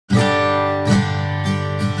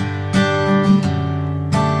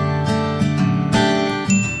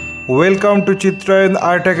Welcome to Chitrayan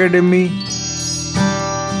Art Academy.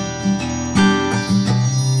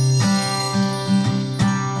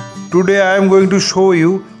 Today I am going to show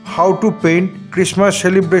you how to paint Christmas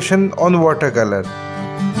celebration on watercolor.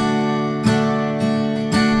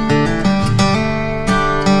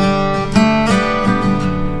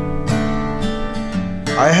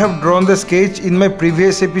 I have drawn the sketch in my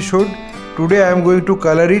previous episode. Today I am going to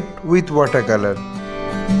color it with watercolor.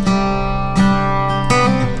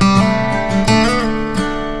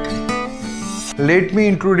 Let me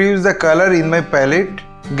introduce the color in my palette.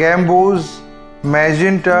 Gambos,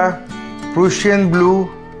 magenta, Prussian blue,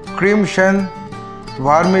 crimson,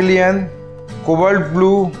 vermilion, cobalt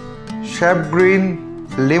blue, sap green,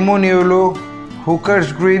 lemon yellow,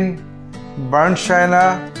 hooker's green, burnt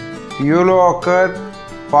sienna, yellow ochre,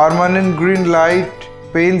 permanent green light,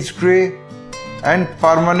 Payne's grey and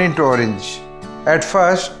permanent orange. At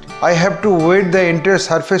first, I have to wet the entire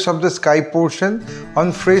surface of the sky portion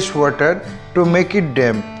on fresh water to make it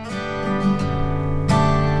damp.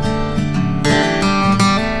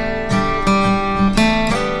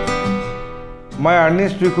 My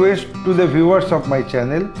earnest request to the viewers of my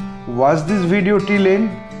channel, watch this video till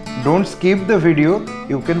end. Don't skip the video,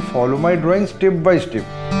 you can follow my drawing step by step.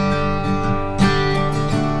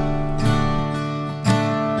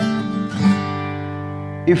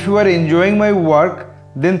 If you are enjoying my work,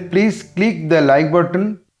 then please click the like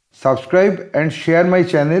button, subscribe and share my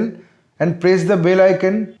channel and press the bell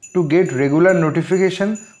icon to get regular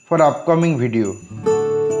notification for upcoming video.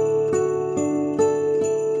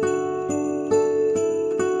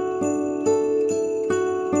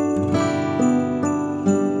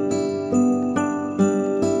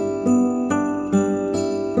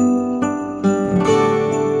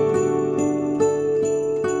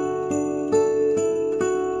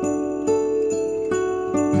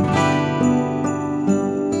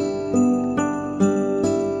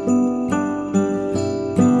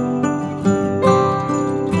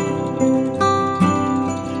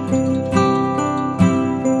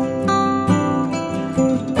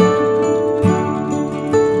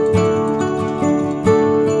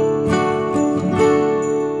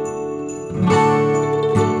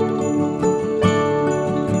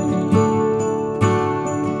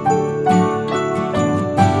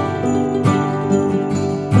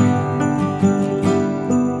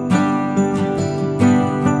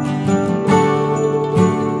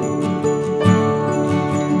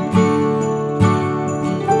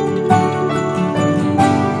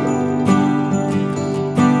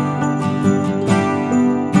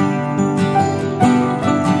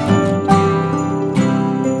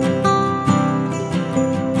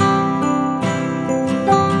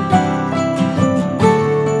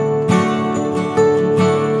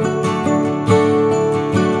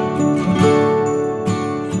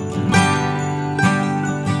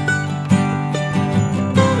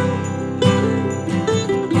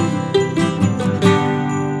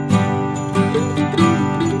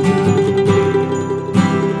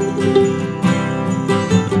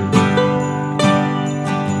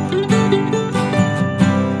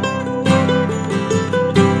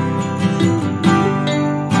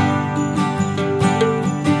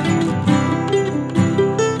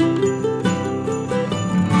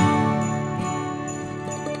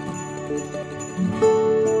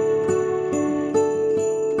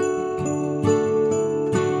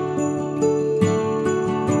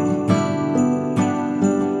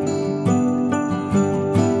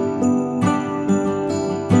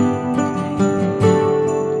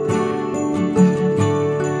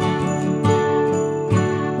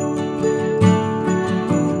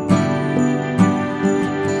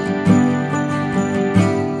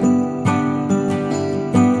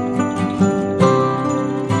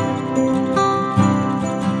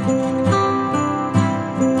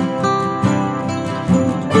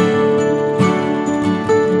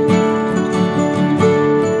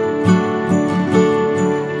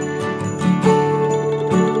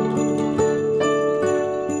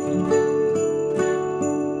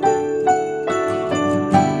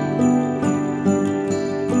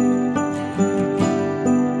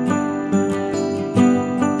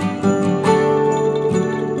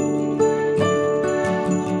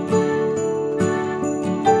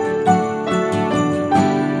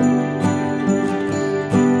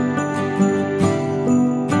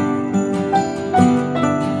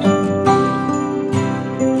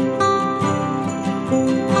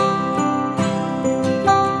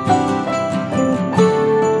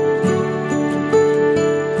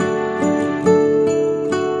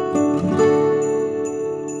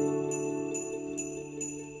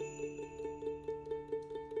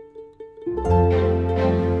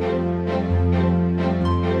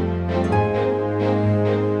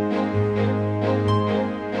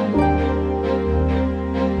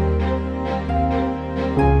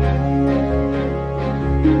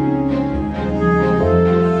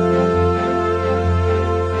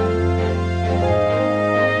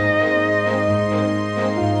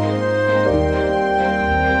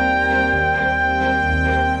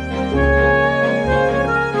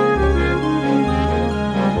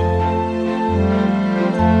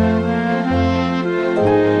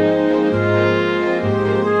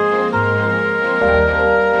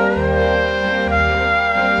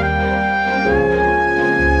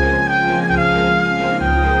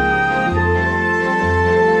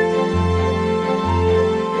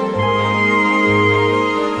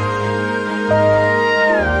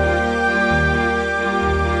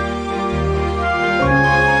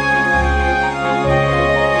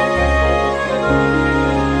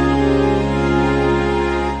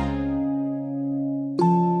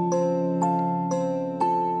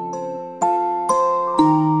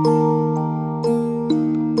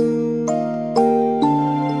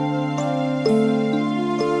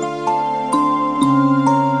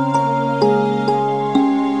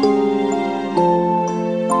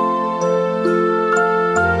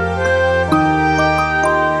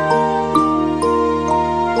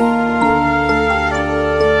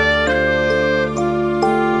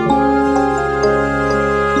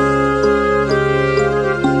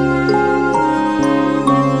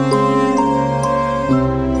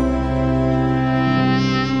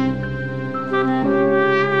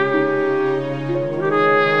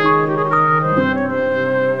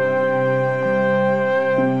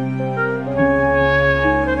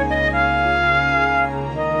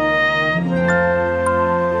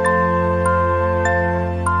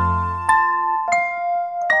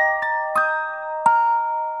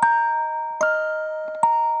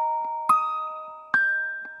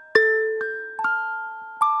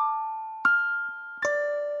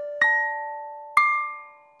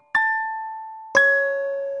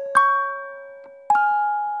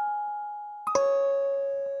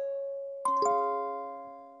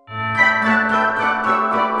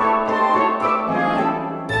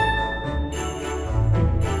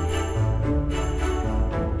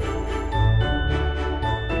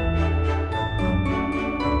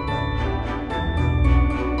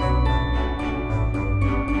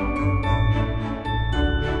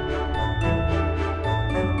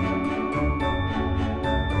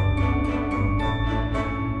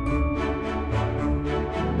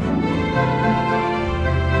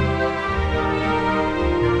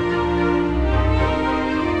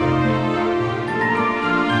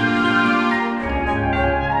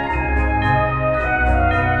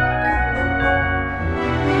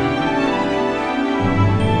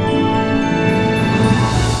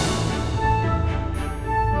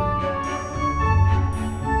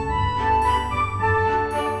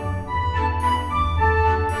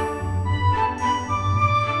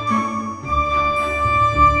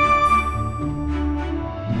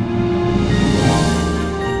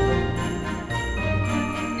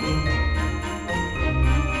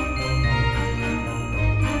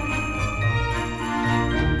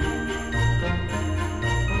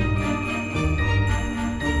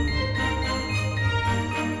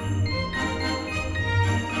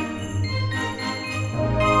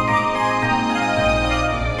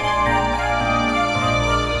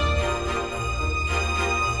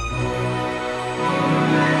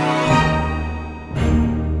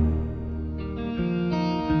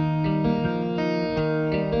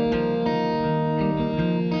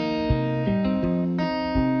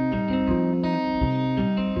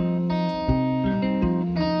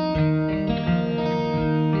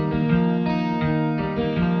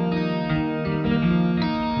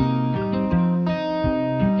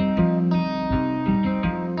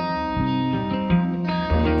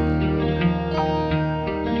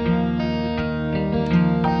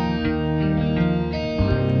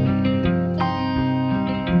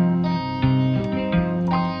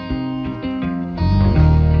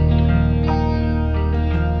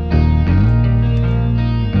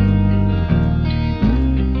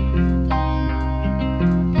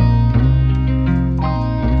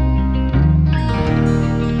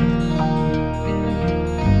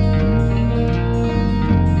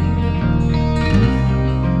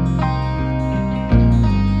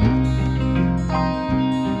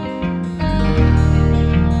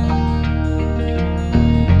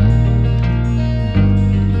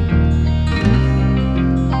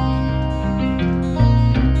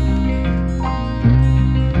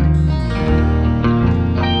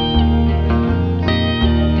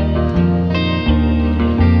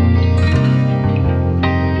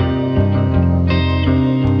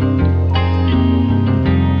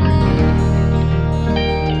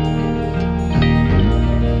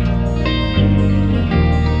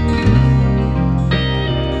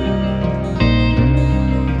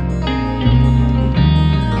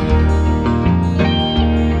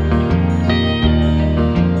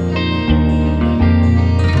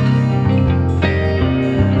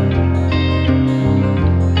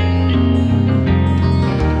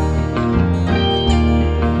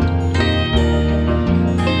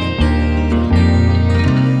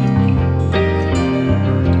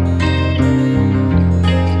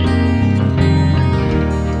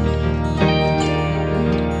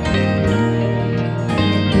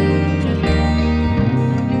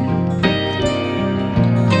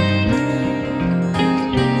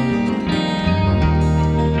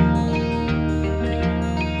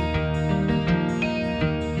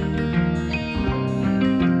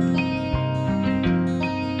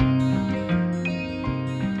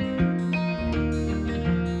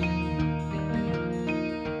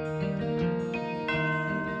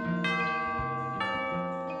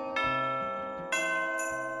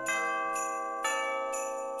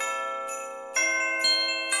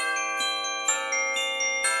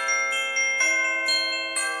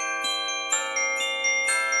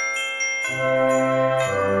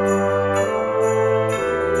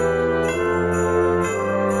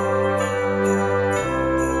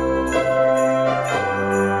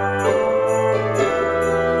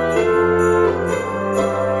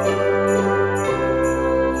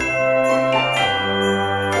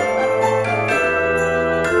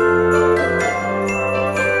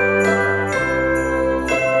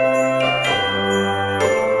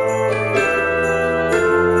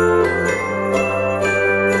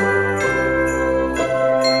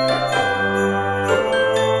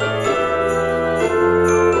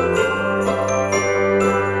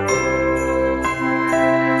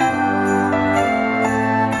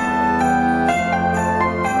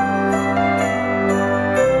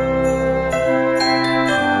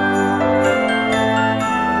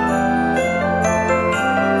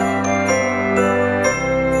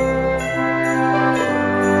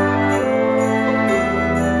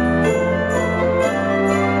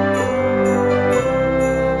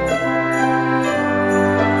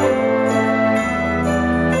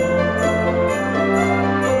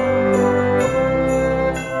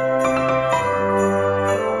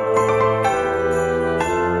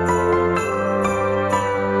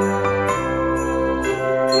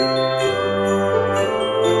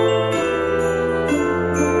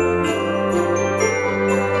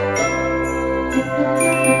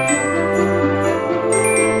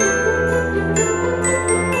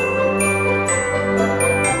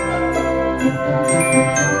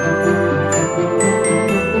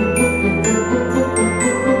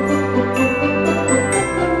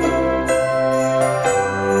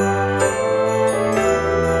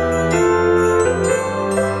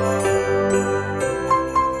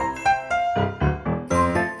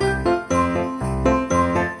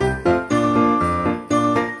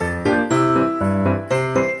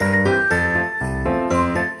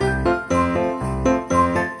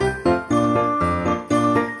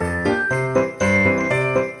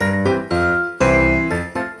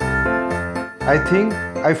 I think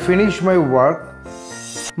I finished my work.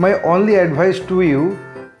 My only advice to you,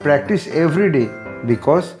 practice every day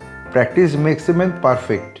because practice makes a man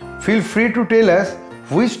perfect. Feel free to tell us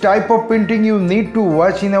which type of painting you need to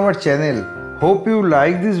watch in our channel. Hope you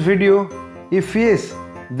like this video. If yes,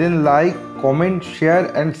 then like, comment, share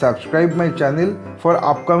and subscribe my channel for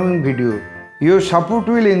upcoming video. Your support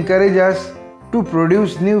will encourage us to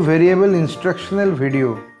produce new variable instructional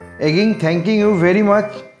video. Again, thanking you very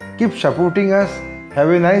much. Keep supporting us. Have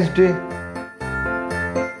a nice day.